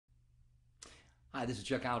Hi, this is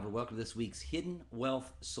Chuck Oliver. Welcome to this week's Hidden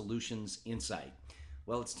Wealth Solutions Insight.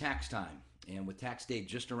 Well, it's tax time, and with tax day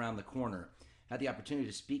just around the corner, I had the opportunity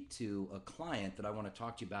to speak to a client that I want to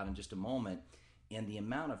talk to you about in just a moment, and the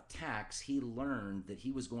amount of tax he learned that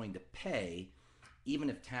he was going to pay, even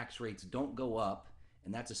if tax rates don't go up,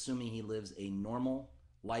 and that's assuming he lives a normal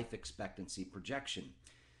life expectancy projection.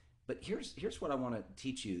 But here's what I want to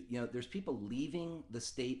teach you. There's people leaving the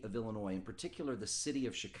state of Illinois, in particular the city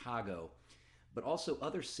of Chicago, but also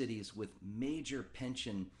other cities with major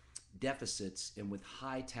pension deficits and with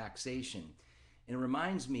high taxation. And it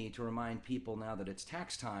reminds me to remind people now that it's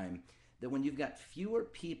tax time that when you've got fewer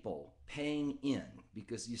people paying in,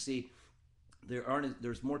 because you see,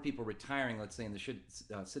 there's more people retiring, let's say in the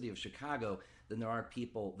city of Chicago, than there are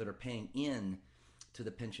people that are paying in to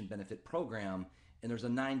the pension benefit program. And there's a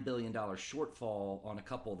 $9 billion shortfall on a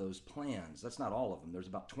couple of those plans. That's not all of them. There's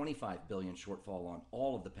about $25 billion shortfall on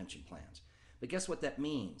all of the pension plans. But guess what that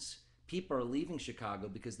means? People are leaving Chicago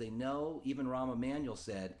because they know, even Rahm Emanuel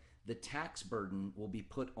said, the tax burden will be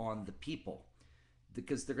put on the people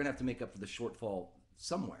because they're going to have to make up for the shortfall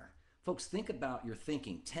somewhere. Folks, think about your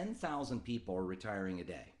thinking. 10,000 people are retiring a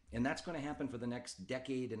day, and that's going to happen for the next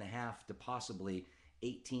decade and a half to possibly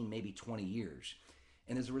 18, maybe 20 years.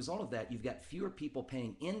 And as a result of that, you've got fewer people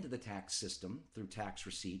paying into the tax system through tax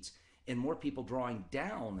receipts and more people drawing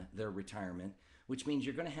down their retirement, which means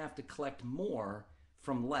you're going to have to collect more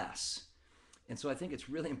from less. And so I think it's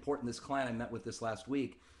really important. This client I met with this last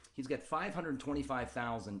week, he's got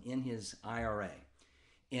 $525,000 in his IRA.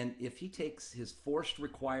 And if he takes his forced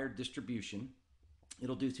required distribution,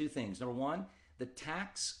 it'll do two things. Number one, the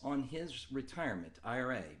tax on his retirement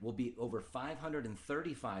IRA will be over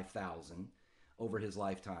 $535,000 over his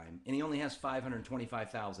lifetime, and he only has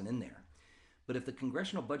 $525,000 in there. But if the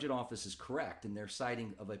Congressional Budget Office is correct and they're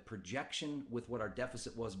citing of a projection with what our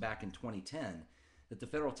deficit was back in 2010, that the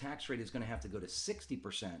federal tax rate is going to have to go to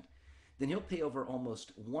 60%, then he'll pay over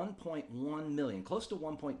almost 1.1 million, close to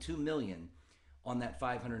 1.2 million on that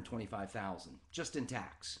 525,000 just in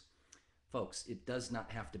tax. Folks, it does not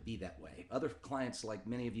have to be that way. Other clients, like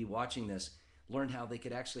many of you watching this, learned how they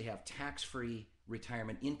could actually have tax-free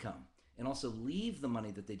retirement income and also leave the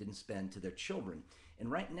money that they didn't spend to their children.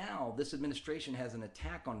 And right now, this administration has an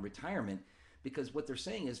attack on retirement because what they're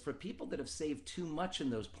saying is for people that have saved too much in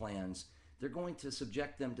those plans, they're going to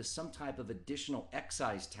subject them to some type of additional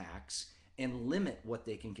excise tax and limit what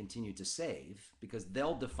they can continue to save because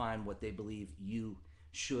they'll define what they believe you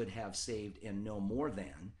should have saved and no more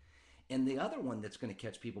than. And the other one that's going to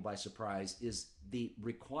catch people by surprise is the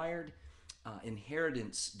required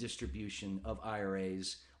inheritance distribution of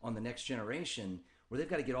IRAs on the next generation, where they've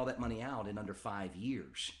got to get all that money out in under 5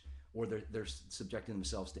 years, or they're subjecting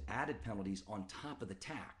themselves to added penalties on top of the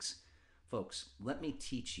tax. Folks, let me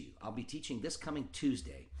teach you. I'll be teaching this coming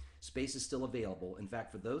Tuesday. Space is still available. In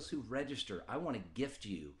fact, for those who register, I want to gift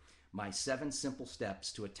you my 7 Simple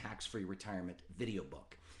Steps to a Tax-Free Retirement video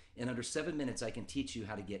book. In under 7 minutes, I can teach you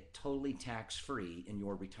how to get totally tax-free in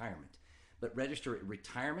your retirement. But register at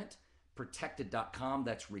retirementprotected.com.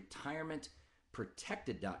 That's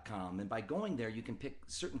retirementprotected.com. And by going there, you can pick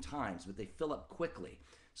certain times, but they fill up quickly.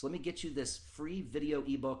 So let me get you this free video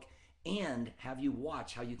ebook and have you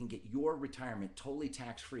watch how you can get your retirement totally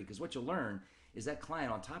tax-free. Because what you'll learn is that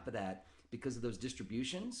client, on top of that, because of those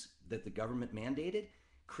distributions that the government mandated,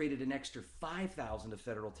 created an extra $5,000 of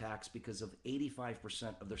federal tax because of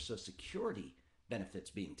 85% of their Social Security benefits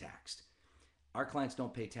being taxed. Our clients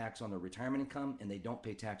don't pay tax on their retirement income and they don't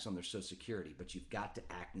pay tax on their Social Security, but you've got to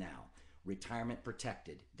act now.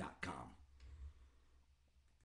 Retirementprotected.com.